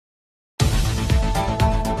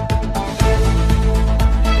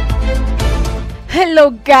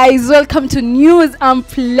Hello guys, welcome to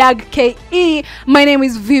NewsunplugKE. My name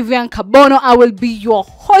is Vivian Kabono. I will be your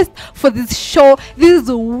host for this show. This is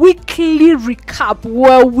a weekly recap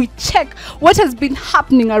where we check what has been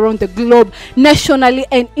happening around the globe, nationally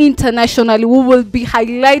and internationally. We will be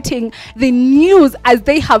highlighting the news as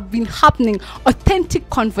they have been happening, authentic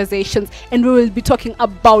conversations, and we will be talking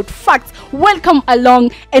about facts. Welcome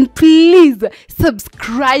along, and please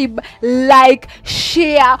subscribe, like,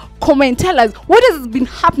 share, comment, tell us what has been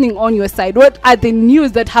happening on your side. What are the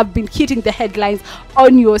news that have been hitting the headlines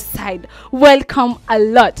on your side? Welcome a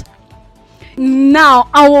lot. Now,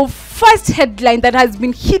 our first headline that has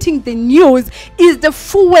been hitting the news is the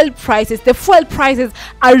fuel prices. The fuel prices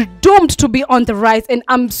are doomed to be on the rise, and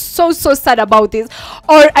I'm so sad about this.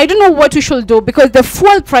 Or I don't know what we should do, because the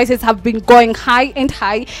fuel prices have been going high and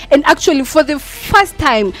high, and actually for the first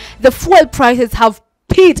time the fuel prices have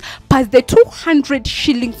hit past the 200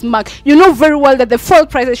 shillings mark. You know very well that the fuel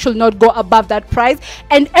prices should not go above that price,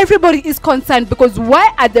 and everybody is concerned because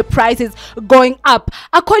why are the prices going up?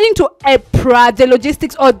 According to EPRA, the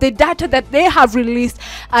logistics or the data that they have released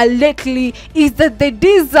lately is that the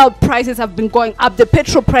diesel prices have been going up, the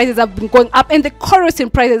petrol prices have been going up, and the kerosene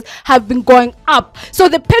prices have been going up. So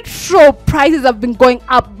the petrol prices have been going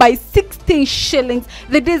up by 16 shillings,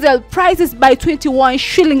 the diesel prices by 21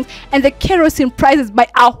 shillings, and the kerosene prices by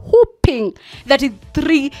a whooping that is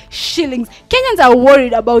 3 shillings. Kenyans are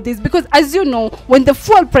worried about this because, as you know, when the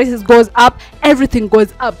fuel prices goes up, everything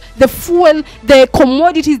goes up. The fuel, the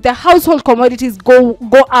commodities, the household commodities go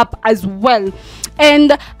up as well.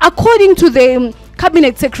 And according to the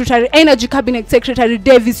Cabinet Secretary, Energy Cabinet Secretary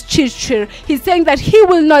David Ndii, he's saying that he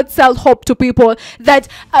will not sell hope to people, that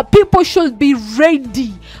people should be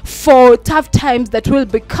ready for tough times that will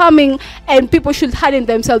be coming, and people should harden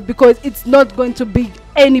themselves because it's not going to be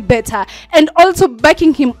any better. And also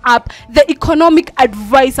backing him up, the economic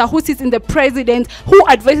advisor who sits in the president, who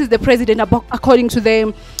advises the president about according to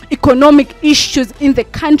the economic issues in the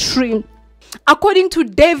country. According to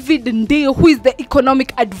David Ndii, who is the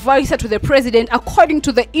economic advisor to the president, according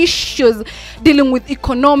to the issues dealing with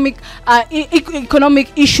economic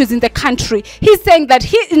issues in the country, he's saying that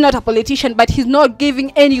he is not a politician, but he's not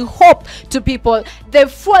giving any hope to people. The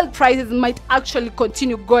fuel prices might actually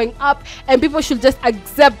continue going up, and people should just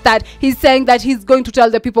accept that. He's saying that he's going to tell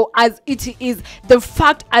the people as it is, the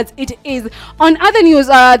fact as it is. On other news,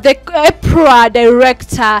 the EPRA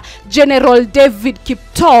Director General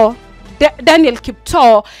Daniel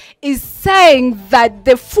Kiptoo is saying that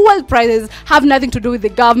the fuel prices have nothing to do with the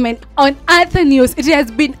government. On other news, it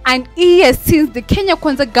has been an year since the Kenya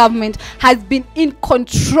Kwanza government has been in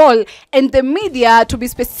control, and the media, to be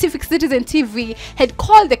specific, Citizen TV, had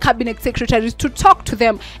called the cabinet secretaries to talk to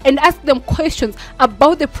them and ask them questions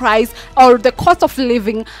about the price or the cost of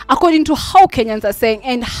living, according to how Kenyans are saying,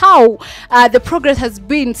 and how the progress has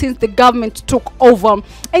been since the government took over.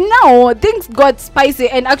 And now things got spicy,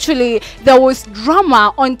 and actually there was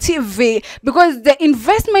drama on TV because the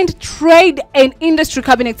Investment, Trade and Industry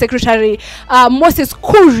Cabinet Secretary Moses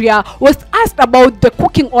Kuria was asked about the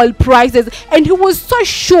cooking oil prices, and he was so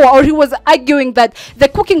sure, or he was arguing that the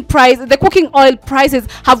cooking oil prices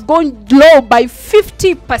have gone low by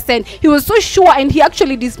 50%. He was so sure, and he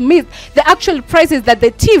actually dismissed the actual prices that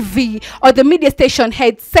the TV or the media station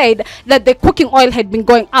had said that the cooking oil had been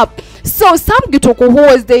going up. So Sam Gitoko, who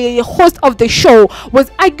was the host of the show,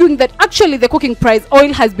 was arguing that actually the cooking price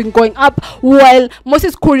oil has been going up, while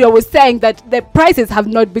Moses Kuria was saying that the prices have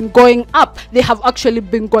not been going up, they have actually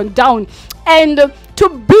been going down. And to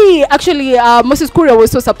be actually Moses Kuria was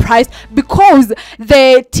so surprised because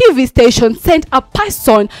the TV station sent a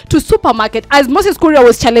person to supermarket, as Moses Kuria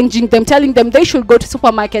was challenging them, telling them they should go to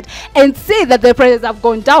supermarket and say that the prices have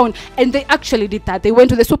gone down, and they actually did that. They went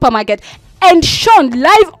to the supermarket and shown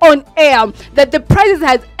live on air that the prices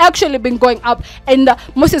has actually been going up, and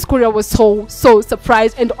Moses Kuria was so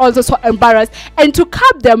surprised and also so embarrassed. And to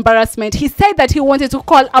curb the embarrassment, he said that he wanted to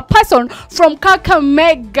call a person from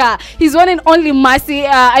Kakamega, his one and only Mercy.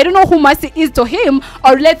 I don't know who Mercy is to him,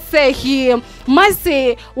 or let's say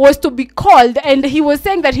Mercy was to be called, and he was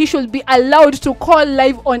saying that he should be allowed to call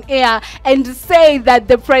live on air and say that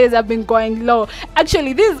the prices have been going low.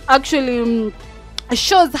 Actually, this actually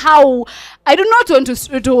shows how, I do not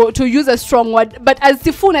want to use a strong word, but as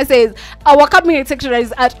Sifuna says, our cabinet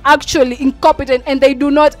secretaries are actually incompetent, and they do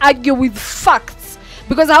not argue with facts.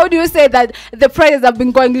 Because how do you say that the prices have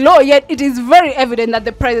been going low, yet it is very evident that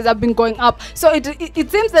the prices have been going up? So it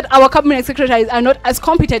seems that our cabinet secretaries are not as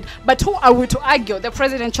competent, but who are we to argue? The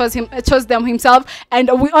president chose them himself, and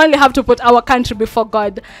we only have to put our country before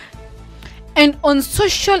God. and on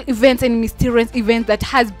social events and mysterious events that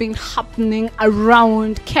has been happening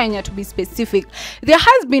around Kenya, to be specific. There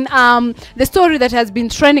has been the story that has been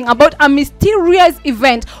trending about a mysterious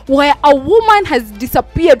event where a woman has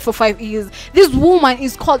disappeared for 5 years. This woman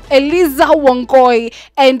is called Eliza Wangoi,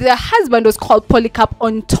 and the husband was called Polycarp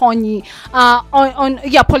Ontonyi.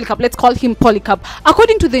 Polycarp, let's call him Polycarp.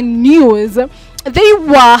 According to the news, they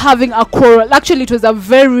were having a quarrel. Actually, it was a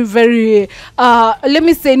very, very let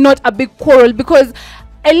me say, not a big quarrel, because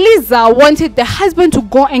Eliza wanted the husband to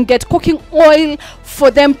go and get cooking oil for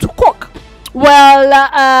them to cook.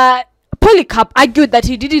 Well, Polycarp argued that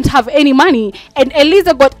he didn't have any money, and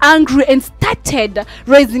Eliza got angry and started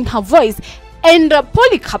raising her voice. And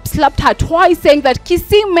Polycarp slapped her twice, saying that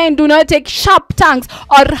Kisii men do not take sharp tongues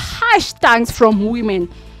or harsh tongues from women.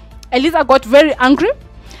 Eliza got very angry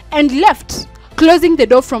and left, closing the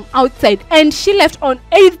door from outside, and she left on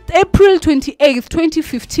April 28th,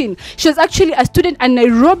 2015. She was actually a student at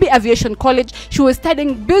Nairobi Aviation College. She was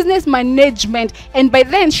studying business management, and by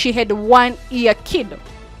then she had a 1-year kid.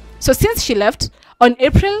 So since she left on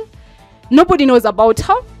April, nobody knows about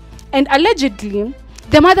her, and allegedly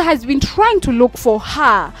the mother has been trying to look for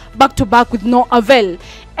her back to back with no avail.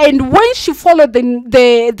 And when she followed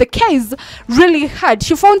the case really hard,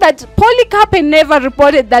 she found that Polycarp never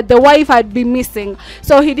reported that the wife had been missing,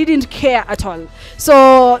 so he didn't care at all.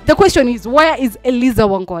 So the question is, where is Eliza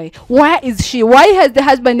Wangoi? Where is she? Why has the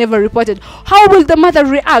husband never reported? How will the mother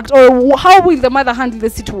react, or how will the mother handle the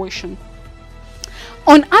situation?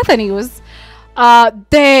 On other news,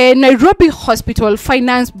 the Nairobi hospital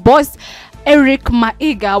finance boss Eric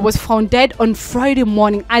Maiga was found dead on Friday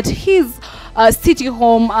morning at his city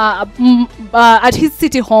home.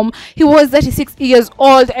 He was 36 years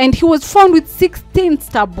old, and he was found with 16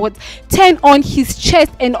 stab wounds, 10 on his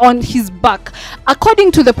chest and on his back.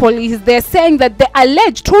 According to the police, they're saying that the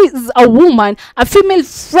alleged, who is a woman, a female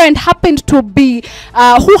friend, happened to be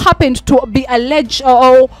alleged,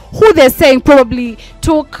 or who they're saying probably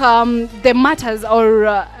took the matters,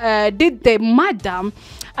 or did the murder,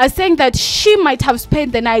 saying that she might have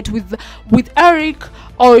spent the night with Eric,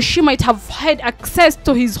 or she might have had access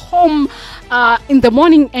to his home in the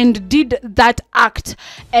morning and did that act,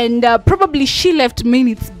 and probably she left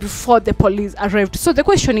minutes before the police arrived. So the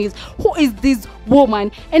question is, who is this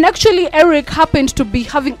woman? And actually Eric happened to be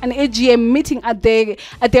having an AGM meeting at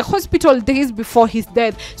the hospital days before his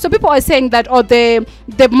death. So people are saying that, or the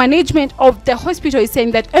management of the hospital is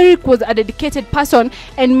saying that Eric was a dedicated person,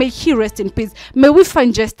 and may he rest in peace. May we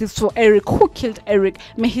find justice for Eric, who killed Eric.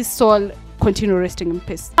 May his soul continue resting in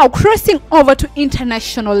peace. Now, crossing over to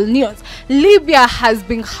international news, Libya has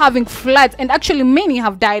been having floods, and actually many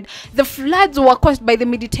have died. The floods were caused by the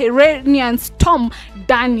Mediterranean storm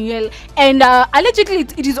Daniel, and allegedly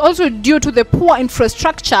it is also due to the poor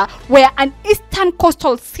infrastructure, where an eastern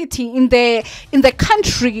coastal city in the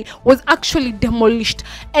country was actually demolished,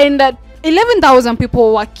 and 11,000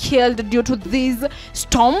 people were killed due to this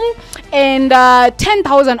storm, and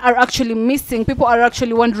 10,000 are actually missing. People are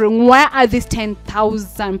actually wondering, where are these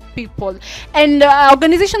 10,000 people? And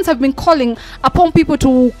organizations have been calling upon people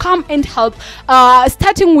to come and help,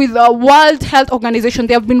 starting with World Health Organization.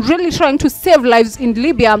 They have been really trying to save lives in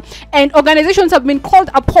Libya, and organizations have been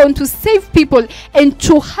called upon to save people and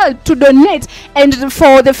to help, to donate, and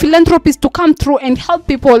for the philanthropists to come through and help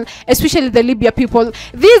people, especially the Libya people.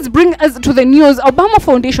 This brings us to the news. Obama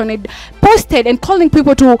Foundation had posted and calling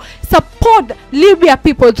people to support Libya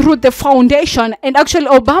people through the foundation, and actually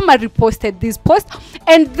Obama reposted this post,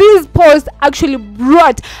 and this post actually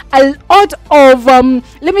brought a lot of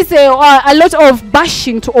let me say a lot of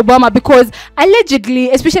bashing to Obama, because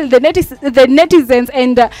allegedly, especially the netizens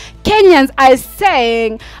and Kenyans are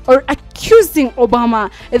saying or accusing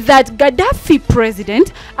Obama that Gaddafi,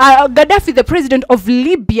 the president of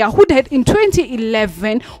Libya, who died in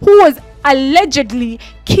 2011, who was allegedly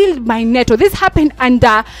killed by NATO. This happened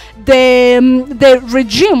under the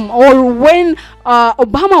regime, or when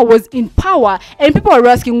Obama was in power, and people are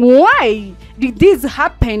asking, why did this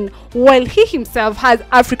happen while he himself has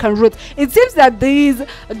African roots? It seems that this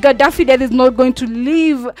Gaddafi death is not going to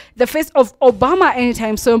leave the face of Obama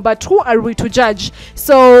anytime soon, but who are we to judge?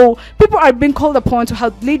 So people are being called upon to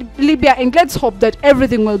help Libya, and let's hope that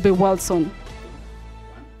everything will be well soon.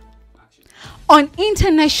 On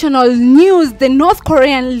international news, the North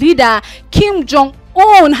Korean leader Kim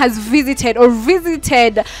Jong-un has visited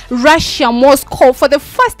Russia, Moscow, for the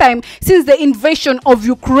first time since the invasion of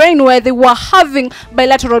Ukraine, where they were having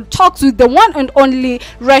bilateral talks with the one and only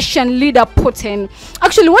Russian leader Putin.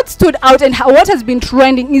 Actually, what stood out and what has been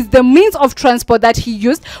trending is the means of transport that he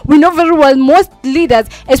used. We know very well most leaders,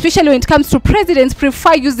 especially when it comes to presidents,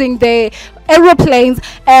 prefer using the aeroplanes,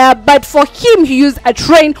 but for him he used a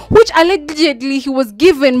train which allegedly he was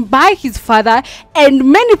given by his father, and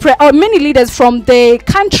many leaders from the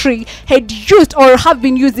country had used or have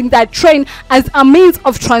been using that train as a means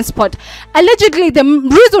of transport. Allegedly, the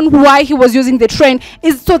reason why he was using the train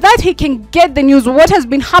is so that he can get the news what has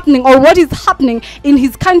been happening or what is happening in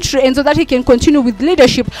his country, and so that he can continue with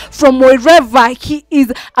leadership from wherever he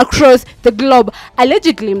is across the globe.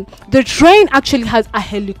 Allegedly, the train actually has a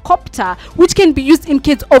helicopter which can be used in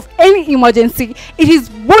case of any emergency. It is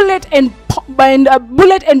bullet and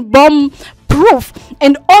bomb proof,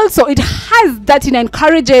 and also it has 39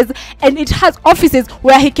 carriages, and it has offices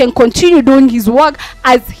where he can continue doing his work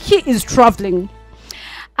as he is traveling.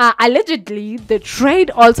 Allegedly, the train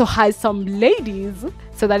also has some ladies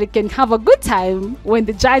so that it can have a good time when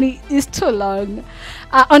the journey is too long.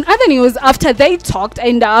 On other news, after they talked,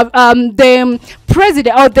 and the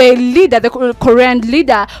president or the leader, the Korean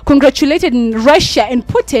leader, congratulated Russia and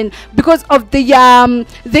Putin because of the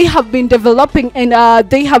they have been developing, and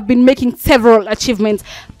they have been making several achievements.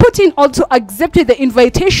 Putin also accepted the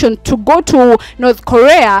invitation to go to North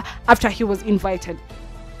Korea after he was invited.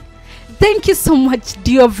 Thank you so much,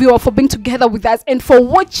 dear viewer, for being together with us and for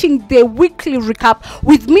watching the weekly recap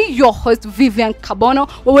with me, your host, Vivian Kabono.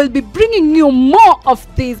 We will be bringing you more of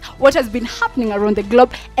this, what has been happening around the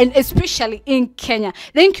globe, and especially in Kenya.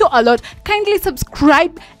 Thank you a lot. Kindly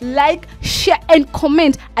subscribe, like, share, and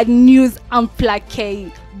comment at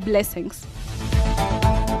NewsunplugKE. Blessings.